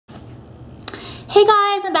Hey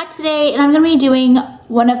guys, I'm back today and I'm going to be doing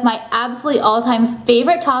one of my absolutely all-time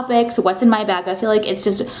favorite topics, what's in my bag. I feel like it's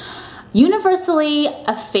just universally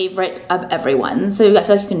a favorite of everyone, so I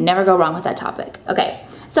feel like you can never go wrong with that topic. Okay,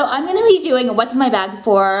 so I'm going to be doing what's in my bag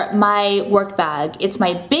for my work bag. It's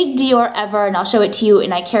my big Diorever and I'll show it to you,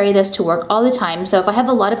 and I carry this to work all the time. So if I have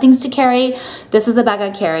a lot of things to carry, this is the bag I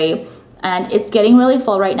carry. And it's getting really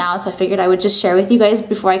full right now, so I figured I would just share with you guys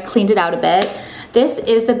before I cleaned it out a bit. This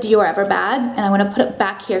is the Diorever bag, and I want to put it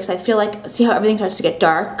back here because I feel like, see how everything starts to get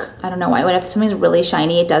dark? I don't know why, when something's really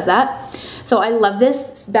shiny, it does that. So I love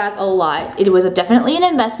this bag a lot. It was definitely an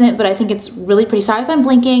investment, but I think it's really pretty. Sorry if I'm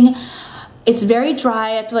blinking. It's very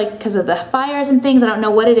dry. I feel like because of the fires and things, I don't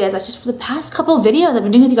know what it is. I just, for the past couple of videos I've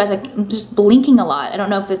been doing with you guys, I'm just blinking a lot. I don't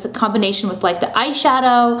know if it's a combination with like the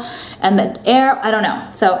eyeshadow and the air. I don't know.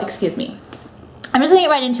 So excuse me. I'm just gonna get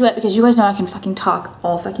right into it because you guys know I can fucking talk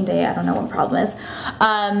all fucking day. I don't know what the problem is.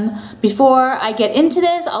 Before I get into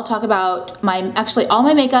this, I'll talk about actually all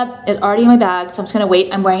my makeup is already in my bag, so I'm just gonna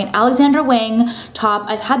wait. I'm wearing an Alexander Wang top.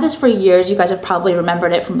 I've had this for years. You guys have probably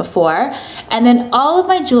remembered it from before. And then all of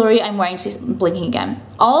my jewelry I'm wearing, blinking again.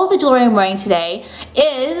 All of the jewelry I'm wearing today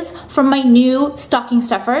is from my new stocking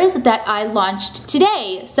stuffers that I launched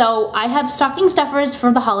today. So I have stocking stuffers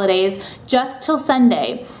for the holidays just till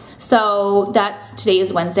Sunday. So today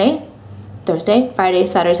is Wednesday, Thursday, Friday,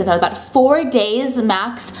 Saturday, Sunday, about 4 days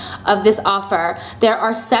max of this offer. There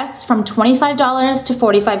are sets from $25 to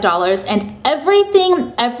 $45, and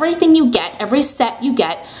everything you get, every set you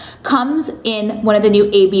get comes in one of the new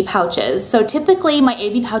AB pouches. So typically my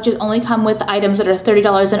AB pouches only come with items that are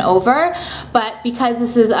 $30 and over, but because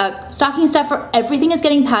this is a stocking stuffer, everything is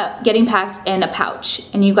getting packed in a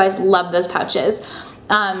pouch, and you guys love those pouches.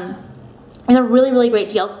 And they're really, really great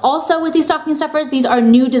deals. Also with these stocking stuffers, these are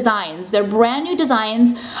new designs. They're brand new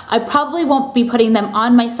designs. I probably won't be putting them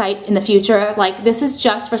on my site in the future. Like, this is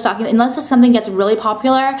just for stocking. Unless something gets really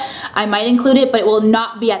popular, I might include it, but it will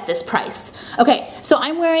not be at this price. Okay, so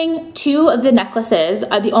I'm wearing two of the necklaces,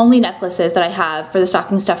 the only necklaces that I have for the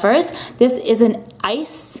stocking stuffers. This is an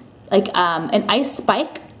ice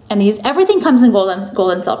spike. And everything comes in gold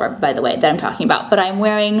and silver, by the way, that I'm talking about. But I'm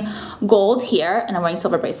wearing gold here, and I'm wearing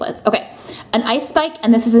silver bracelets. Okay, an ice spike,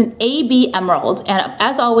 and this is an AB emerald. And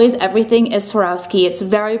as always, everything is Swarovski. It's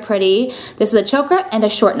very pretty. This is a choker and a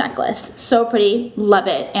short necklace. So pretty, love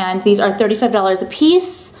it. And these are $35 a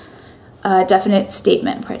piece. Definite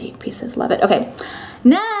statement, pretty pieces, love it. Okay,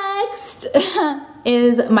 next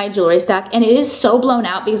is my jewelry stack, and it is so blown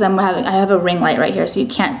out because I have a ring light right here so you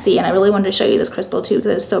can't see, and I really wanted to show you this crystal too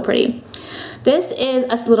because it's so pretty. This is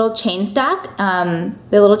a little chain stack. The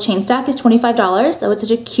little chain stack is $25, so it's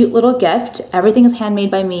such a cute little gift. Everything is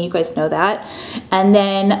handmade by me, you guys know that. And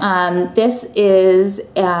then this is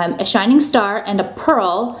a shining star and a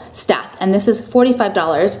pearl stack, and this is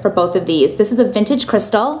 $45 for both of these. This is a vintage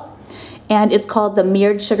crystal, and it's called the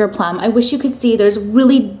Mirrored Sugar Plum. I wish you could see, there's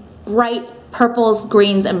really bright purples,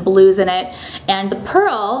 greens, and blues in it. And the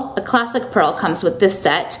pearl, the classic pearl comes with this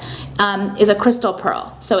set, is a crystal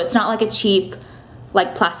pearl. So it's not like a cheap,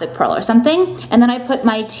 like plastic pearl or something. And then I put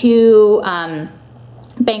my two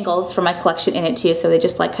bangles from my collection in it too, so they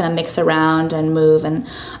just like kind of mix around and move. And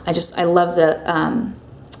I love the,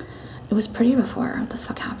 it was pretty before. What the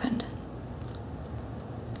fuck happened?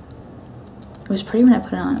 It was pretty when I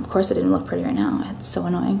put it on. Of course it didn't look pretty right now. It's so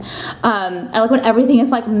annoying. I like when everything is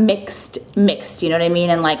like mixed, you know what I mean?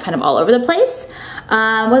 And like kind of all over the place.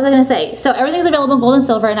 What was I gonna say? So everything's available in gold and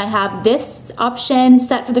silver, and I have this option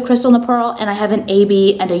set for the crystal and the pearl, and I have an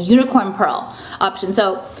AB and a unicorn pearl option.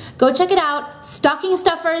 So go check it out. Stocking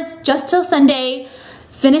stuffers just till Sunday.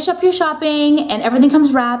 Finish up your shopping and everything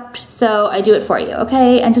comes wrapped, so I do it for you,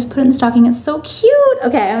 okay? And just put it in the stocking. It's so cute.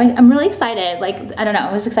 Okay, I'm really excited. Like, I don't know,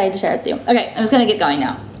 I was excited to share it with you. Okay, I'm just gonna get going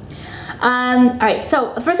now. All right,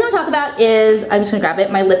 so the first thing I'll talk about is, I'm just gonna grab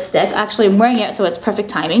it, my lipstick. Actually, I'm wearing it, so it's perfect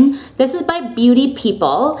timing. This is by Beauty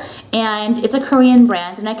People, and it's a Korean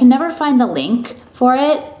brand, and I can never find the link for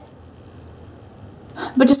it.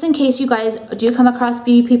 But just in case you guys do come across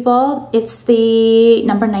Beauty People, it's the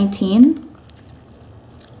number 19.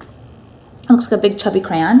 It looks like a big chubby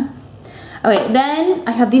crayon. Okay, then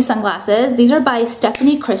I have these sunglasses. These are by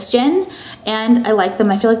Stephanie Christian, and I like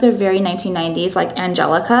them. I feel like they're very 1990s, like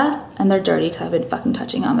Angelica, and they're dirty because I've been fucking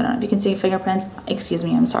touching them. I don't know if you can see fingerprints. Excuse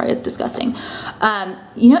me, I'm sorry, it's disgusting.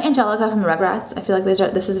 You know Angelica from the Rugrats? I feel like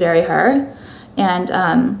this is very her, and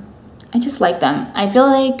I just like them. I feel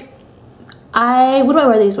like what do I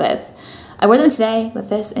wear these with? I wore them today with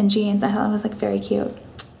this and jeans. I thought it was like very cute.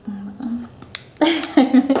 I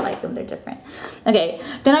really like them, they're different. Okay,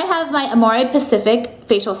 then I have my Amore Pacific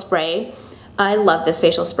facial spray. I love this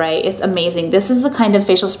facial spray. It's amazing. This is the kind of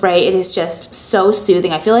facial spray, it is just so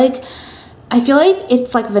soothing. I feel like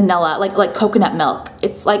it's like vanilla, like coconut milk.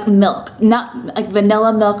 It's like milk, not like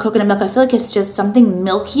vanilla milk, coconut milk. I feel like it's just something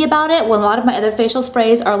milky about it. When a lot of my other facial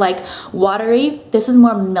sprays are like watery, this is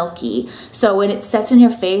more milky. So when it sets in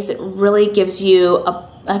your face, it really gives you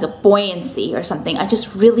like a buoyancy or something. I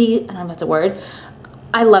just really, I don't know if that's a word.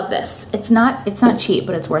 I love this. It's not cheap,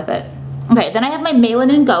 but it's worth it. Okay, then I have my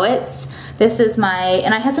Malin & Goetz. This is and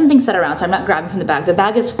I had some things set around, so I'm not grabbing from the bag. The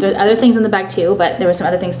bag there's other things in the bag too, but there were some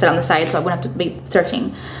other things set on the side, so I wouldn't have to be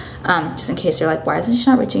searching. Just in case you're like, why isn't she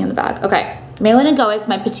not reaching in the bag? Okay, Malin & Goetz,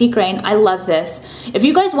 my Petite Grain. I love this. If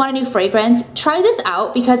you guys want a new fragrance, try this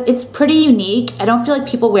out because it's pretty unique. I don't feel like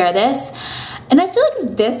people wear this. And I feel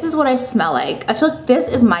like this is what I smell like. I feel like this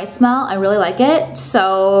is my smell. I really like it.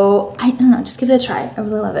 So, I don't know, just give it a try. I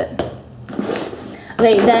really love it.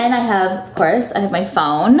 Okay, then I have, of course, I have my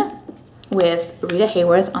phone with Rita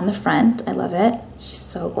Hayworth on the front. I love it. She's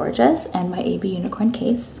so gorgeous. And my AB Unicorn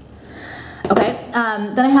case. Okay,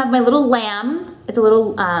 then I have my little lamb. It's a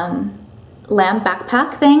little lamb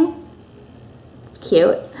backpack thing. It's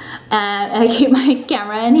cute. And I keep my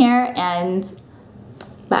camera in here and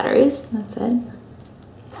batteries. That's it.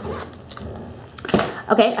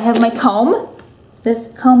 Okay, I have my comb. This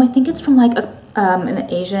comb, I think it's from like an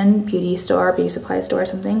Asian beauty store, beauty supply store or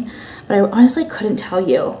something. But I honestly couldn't tell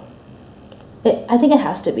you. I think it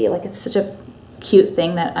has to be, like, it's such a cute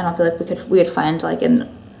thing that I don't feel like we would find like in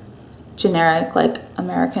generic like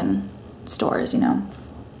American stores, you know.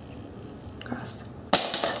 Gross.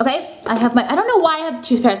 Okay, I have I don't know why I have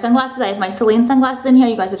two pairs of sunglasses. I have my Celine sunglasses in here.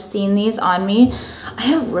 You guys have seen these on me. I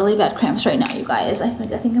have really bad cramps right now, you guys. I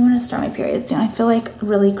think I'm gonna start my period soon. I feel like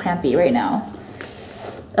really crampy right now.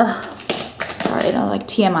 Ugh. Sorry, I know, like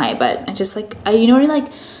TMI, but I just like, you know what,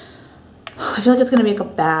 like, I feel like it's gonna be like a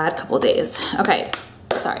bad couple of days. Okay,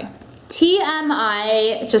 sorry.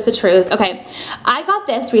 TMI, it's just the truth. Okay, I got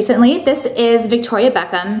this recently. This is Victoria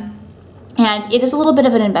Beckham, and it is a little bit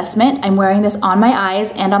of an investment. I'm wearing this on my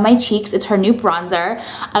eyes and on my cheeks. It's her new bronzer.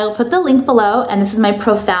 I will put the link below, and this is my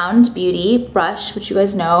Profound Beauty brush, which you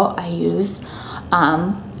guys know I use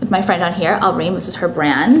with my friend on here, Alreem. This is her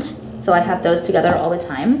brand, so I have those together all the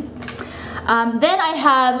time. Then I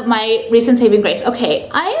have my recent saving grace. Okay,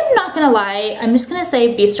 I am not gonna lie. I'm just gonna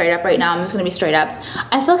say be straight up right now. I'm just gonna be straight up.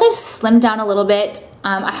 I feel like I've slimmed down a little bit.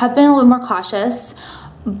 I have been a little more cautious,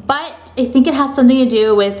 but I think it has something to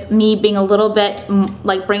do with me being a little bit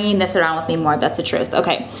like bringing this around with me more. That's the truth.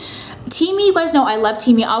 Okay, Teami, you guys know I love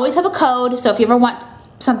Teami. I always have a code, so if you ever want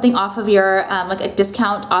something off of your, like a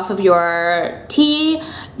discount off of your tea,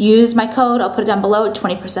 use my code. I'll put it down below,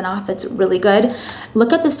 20% off. It's really good.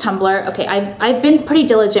 Look at this tumbler. Okay, I've been pretty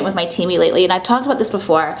diligent with my Teami lately, and I've talked about this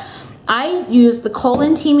before. I use the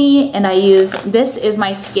Colon Teami, and this is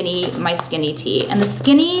my skinny tea. And the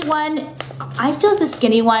skinny one, I feel like the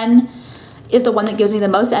skinny one is the one that gives me the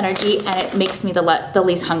most energy, and it makes me the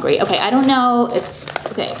least hungry. Okay, I don't know,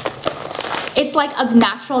 okay. It's like a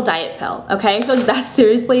natural diet pill, okay? I feel like that's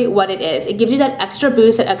seriously what it is. It gives you that extra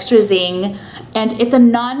boost, that extra zing, and it's a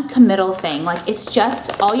non-committal thing. Like, it's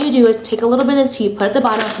just, all you do is take a little bit of this tea, put it at the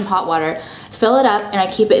bottom of some hot water, fill it up, and I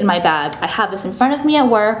keep it in my bag. I have this in front of me at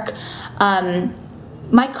work.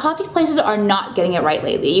 My coffee places are not getting it right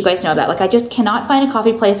lately. You guys know that. Like, I just cannot find a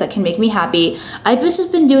coffee place that can make me happy. I've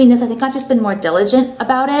just been doing this. I think I've just been more diligent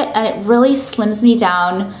about it, and it really slims me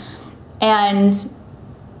down, and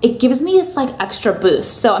it gives me this like extra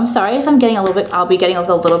boost. So I'm sorry if I'm getting a little bit, I'll be getting like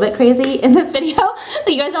a little bit crazy in this video. Like,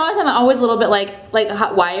 you guys know I'm always a little bit like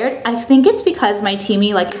hot wired. I think it's because my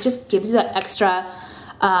Teami, like, it just gives you that extra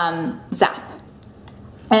zap.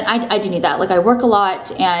 And I do need that. Like, I work a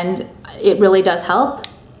lot and it really does help.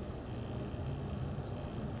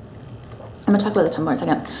 I'm gonna talk about the tumbler in a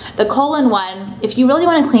second. The Colon one, if you really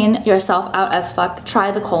wanna clean yourself out as fuck,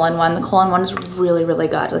 try the Colon one. The Colon one is really, really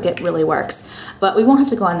good. Like, it really works. But we won't have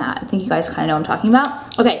to go on that. I think you guys kinda know what I'm talking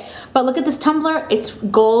about. Okay, but look at this tumbler. It's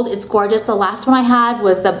gold, it's gorgeous. The last one I had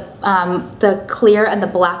was the clear and the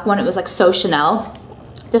black one. It was like so Chanel.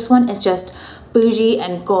 This one is just bougie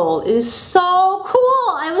and gold. It is so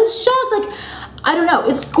cool. I was shocked. Like, I don't know,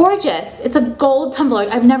 it's gorgeous. It's a gold tumbler.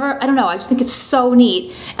 I don't know, I just think it's so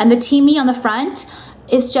neat. And the Teami on the front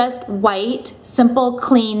is just white, simple,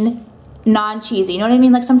 clean, non-cheesy. You know what I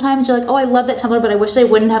mean? Like, sometimes you're like, oh, I love that tumbler, but I wish they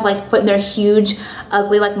wouldn't have like put in their huge,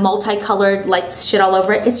 ugly, like multicolored like shit all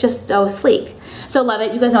over it. It's just so sleek. So love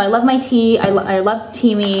it. You guys know I love my tea. I love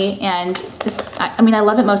Tea Me, and this, I mean, I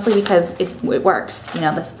love it mostly because it works. You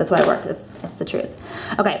know, that's why it works. It's the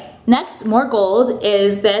truth. Okay, next, more gold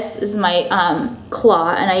is this. This is my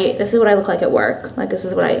claw, and this is what I look like at work. Like, this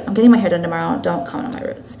is what I'm getting my hair done tomorrow. Don't comment on my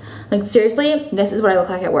roots. Like, seriously, this is what I look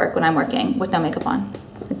like at work when I'm working with no makeup on.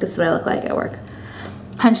 Like, this is what I look like at work.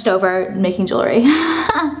 Hunched over, making jewelry.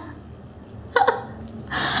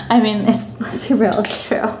 I mean, let's be real, it's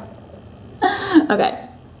true. Okay,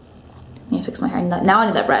 let me fix my hair. Now I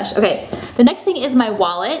need that brush. Okay, the next thing is my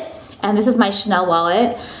wallet, and this is my Chanel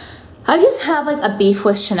wallet. I just have like a beef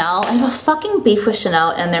with Chanel. I have a fucking beef with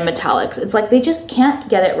Chanel and their metallics. It's like they just can't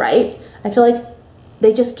get it right. I feel like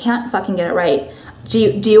they just can't fucking get it right.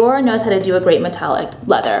 Dior knows how to do a great metallic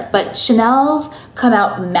leather, but Chanel's come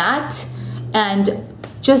out matte and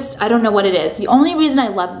just, I don't know what it is. The only reason I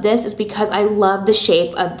love this is because I love the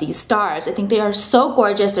shape of these stars. I think they are so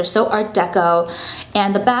gorgeous. They're so Art Deco,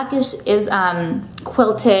 and the back is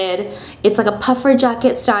quilted. It's like a puffer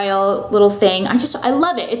jacket style little thing. I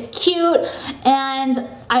love it. It's cute, and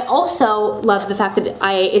I also love the fact that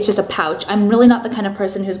it's just a pouch. I'm really not the kind of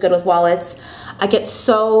person who's good with wallets. I get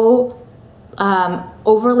so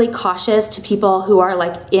overly cautious to people who are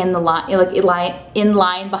like in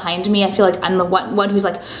line behind me. I feel like I'm the one who's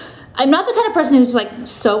like, I'm not the kind of person who's like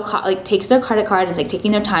so takes their credit card and is like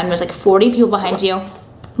taking their time. There's like 40 people behind you.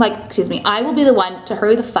 Like, excuse me, I will be the one to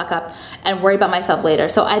hurry the fuck up and worry about myself later.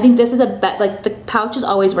 So I think this is like the pouches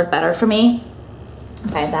always work better for me.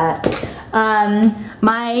 Okay, that.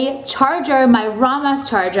 My charger, my raw moss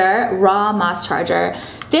charger.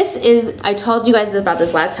 This is, I told you guys about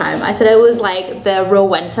this last time. I said it was like the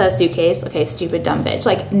Rowenta suitcase. Okay, stupid dumb bitch.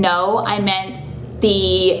 Like, no, I meant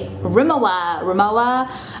the Rimowa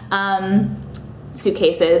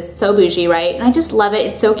suitcases. So bougie, right? And I just love it.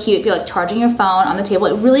 It's so cute. If you're like charging your phone on the table,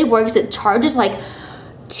 it really works. It charges like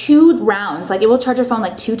 2 rounds. Like, it will charge your phone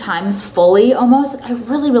like 2 times fully almost. I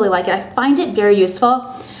really, really like it. I find it very useful.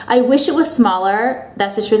 I wish it was smaller.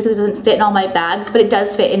 That's the truth, because it doesn't fit in all my bags, but it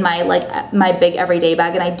does fit in my my big everyday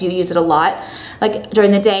bag, and I do use it a lot. Like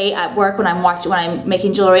during the day at work when I'm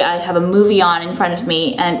making jewelry, I have a movie on in front of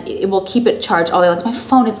me, and it will keep it charged all day. Like, my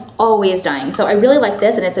phone is always dying. So I really like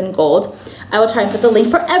this, and it's in gold. I will try and put the link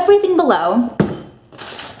for everything below.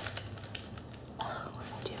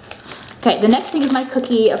 Okay, the next thing is my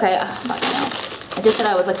cookie. Okay, I just said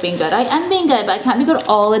I was like being good. I am being good, but I can't be good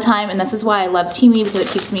all the time, and this is why I love Tea Me, because it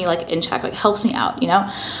keeps me like in check, like helps me out, you know?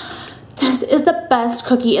 This is the best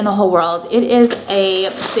cookie in the whole world. It is a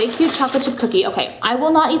big, huge chocolate chip cookie. Okay, I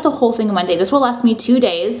will not eat the whole thing in one day. This will last me 2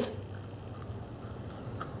 days.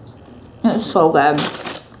 It's so good.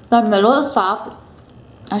 The middle is soft.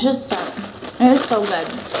 It's just so, it is so good.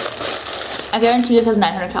 I guarantee this has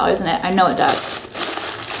 900 calories in it. I know it does.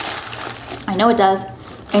 I know it does.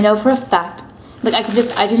 I know for a fact. Like, I can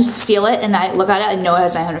just feel it, and I look at it, I know it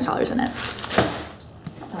has 900 calories in it.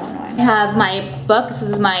 So annoying. I have my book. This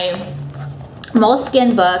is my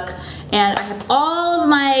Moleskine book, and I have all of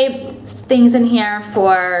my things in here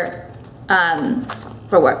for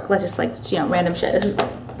work. Let's just like, you know, random shit.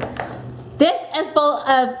 This is full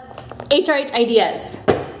of HRH ideas.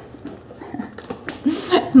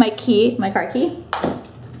 My key, my car key.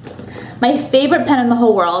 My favorite pen in the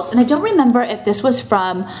whole world, and I don't remember if this was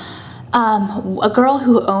from a girl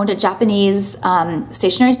who owned a Japanese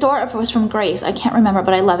stationery store, or if it was from Grace. I can't remember,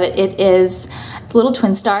 but I love it. It is little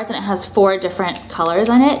twin stars, and it has 4 different colors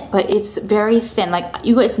on it, but it's very thin. Like,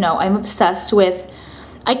 you guys know, I'm obsessed with,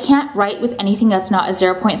 I can't write with anything that's not a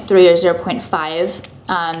 0.3 or 0.5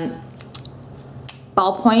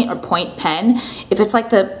 ballpoint or point pen. If it's like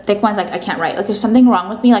the thick ones, like, I can't write. Like, there's something wrong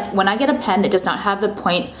with me. Like, when I get a pen that does not have the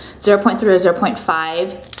 0.3 or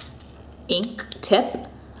 0.5 ink tip,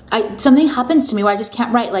 something happens to me where I just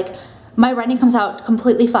can't write. Like, my writing comes out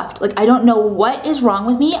completely fucked. Like, I don't know what is wrong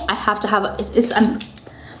with me. I have to have it's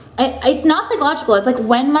not psychological. It's like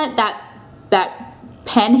when that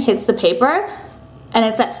pen hits the paper, and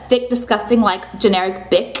it's that thick, disgusting, like generic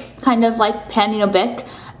Bic kind of like pen, you know, Bic.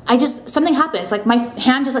 Something happens. Like, my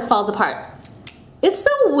hand just like falls apart. It's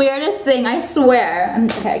the weirdest thing, I swear. I'm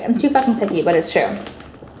too fucking picky, but it's true.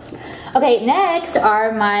 Okay, next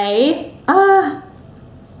are my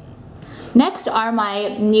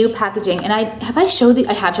new packaging, and I have showed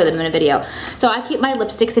them in a video. So I keep my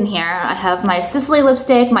lipsticks in here. I have my Sicily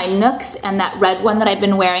lipstick, my Nooks, and that red one that I've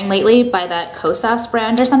been wearing lately by that Kosas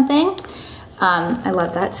brand or something. I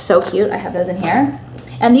love that, so cute. I have those in here.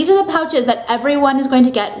 And these are the pouches that everyone is going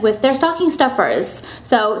to get with their stocking stuffers.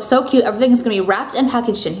 So cute. Everything is going to be wrapped and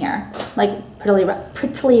packaged in here, like prettily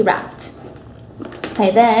wrapped.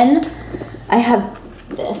 Okay, then I have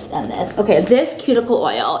this and this. Okay, this cuticle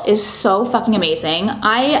oil is so fucking amazing.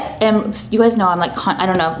 You guys know I'm like, I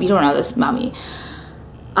don't know if you don't know this about me.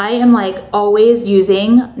 I am like always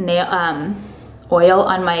using oil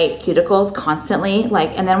on my cuticles constantly.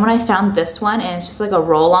 Like, and then when I found this one and it's just like a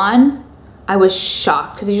roll-on, I was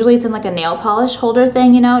shocked because usually it's in like a nail polish holder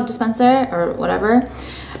thing, you know, dispenser or whatever.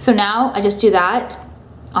 So now I just do that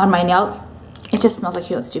on my nail. It just smells like,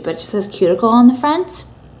 you know, stupid. It just says cuticle on the front,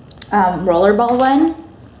 rollerball one.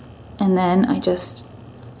 And then I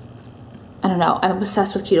don't know, I'm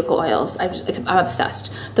obsessed with cuticle oils. I'm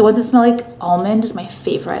obsessed. The ones that smell like almond is my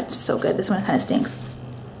favorite. It's so good. This one kind of stinks.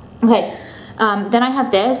 Okay, then I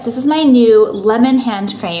have this. This is my new lemon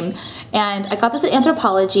hand cream. And I got this at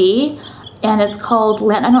Anthropologie. And it's called,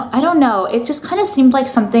 I don't know. It just kind of seemed like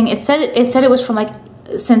something, it said it was from like,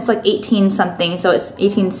 since like 18 something. So it's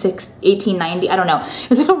 1890, I don't know. It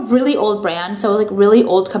was like a really old brand. So like really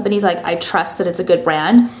old companies, like I trust that it's a good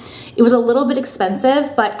brand. It was a little bit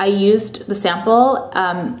expensive, but I used the sample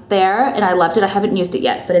there and I loved it. I haven't used it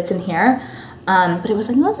yet, but it's in here. But it was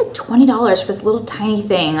like $20 for this little tiny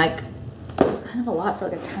thing. Like, it was kind of a lot for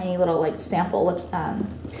like a tiny little like sample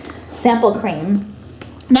cream.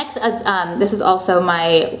 Next, this is also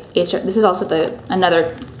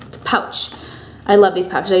another pouch. I love these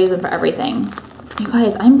pouches. I use them for everything. You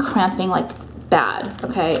guys, I'm cramping like bad.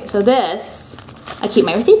 Okay, so this, I keep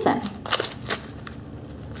my receipts in.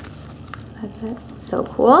 That's it. So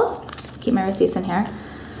cool. Keep my receipts in here.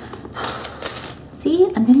 See,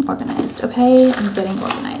 I'm getting organized, okay? I'm getting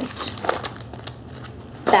organized.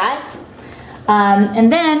 That.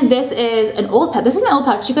 And then this is an old pouch. This is my old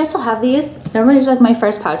pouch. You guys still have these? Remember, these are like my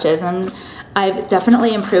first pouches, and I've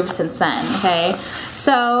definitely improved since then, okay?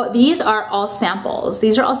 So these are all samples.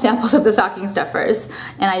 These are all samples of the stocking stuffers,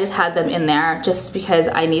 and I just had them in there just because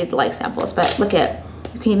I needed like samples. But look at,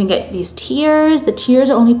 you can even get these tears. The tears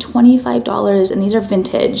are only $25, and these are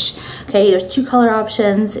vintage. Okay, there's 2 color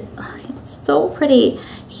options. Oh, it's so pretty.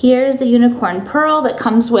 Here's the unicorn pearl that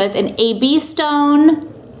comes with an AB stone.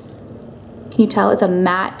 Can you tell it's a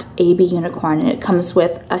matte AB unicorn, and it comes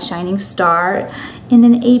with a shining star in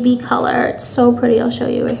an AB color. It's so pretty. I'll show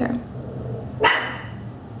you right here.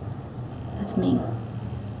 That's me.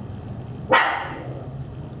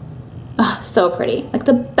 Oh, so pretty. Like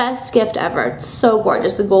the best gift ever. It's so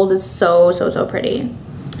gorgeous. The gold is so, so, so pretty.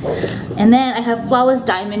 And then I have Flawless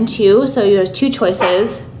Diamond too. So there's 2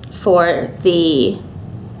 choices for the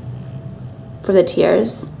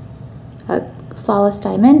tears. Flawless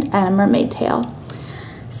Diamond and a mermaid tail.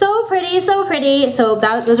 So pretty, so pretty. So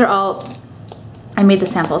those are all, I made the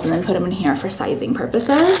samples and then put them in here for sizing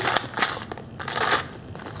purposes.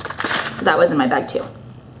 So that was in my bag too.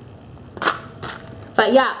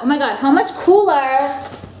 But yeah, oh my God, how much cooler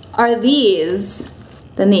are these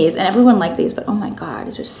than these? And everyone liked these, but oh my God,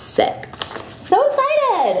 these are sick. So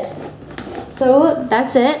excited. So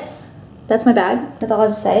that's it. That's my bag. That's all I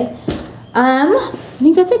have to say. I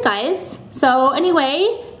think that's it, guys. So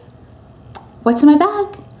anyway, what's in my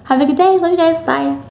bag? Have a good day. Love you guys. Bye.